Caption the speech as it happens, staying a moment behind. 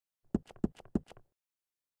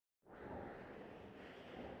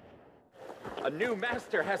new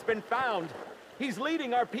master has been found. He's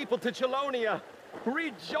leading our people to Chelonia.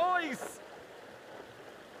 Rejoice!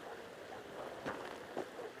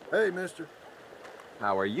 Hey, mister.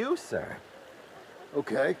 How are you, sir?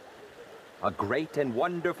 Okay. A great and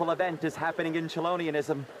wonderful event is happening in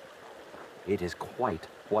Chelonianism. It is quite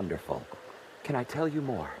wonderful. Can I tell you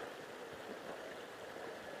more?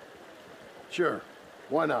 Sure.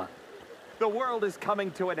 Why not? The world is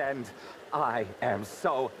coming to an end. I am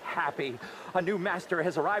so happy. A new master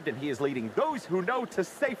has arrived and he is leading those who know to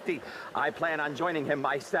safety. I plan on joining him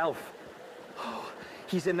myself. Oh,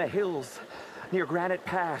 he's in the hills, near Granite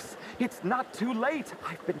Pass. It's not too late.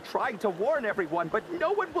 I've been trying to warn everyone, but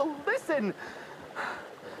no one will listen.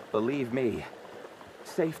 Believe me,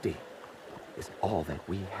 safety is all that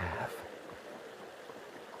we have.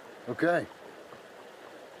 Okay.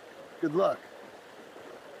 Good luck.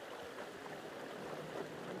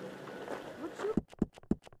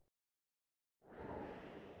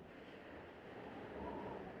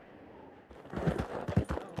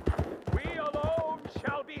 We alone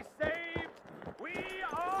shall be saved. We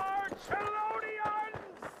are Chelonians!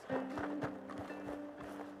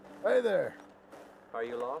 Hey there. Are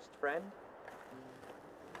you lost, friend?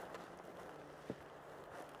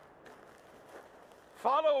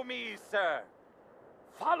 Follow me, sir.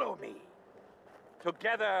 Follow me.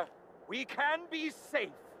 Together, we can be safe.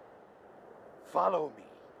 Follow me.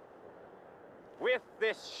 With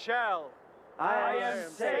this shell, I am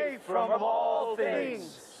safe from all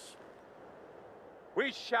things.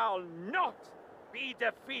 we shall not be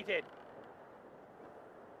defeated.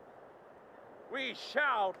 We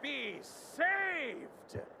shall be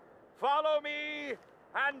saved. Follow me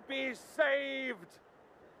and be saved.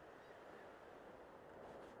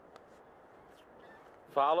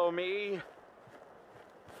 Follow me.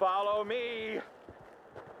 Follow me.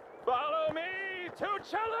 Follow me to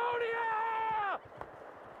Chelonia!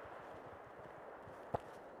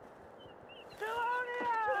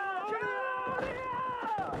 Chelonia!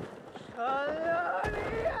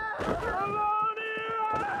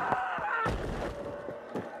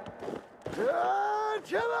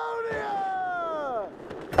 Chelonia!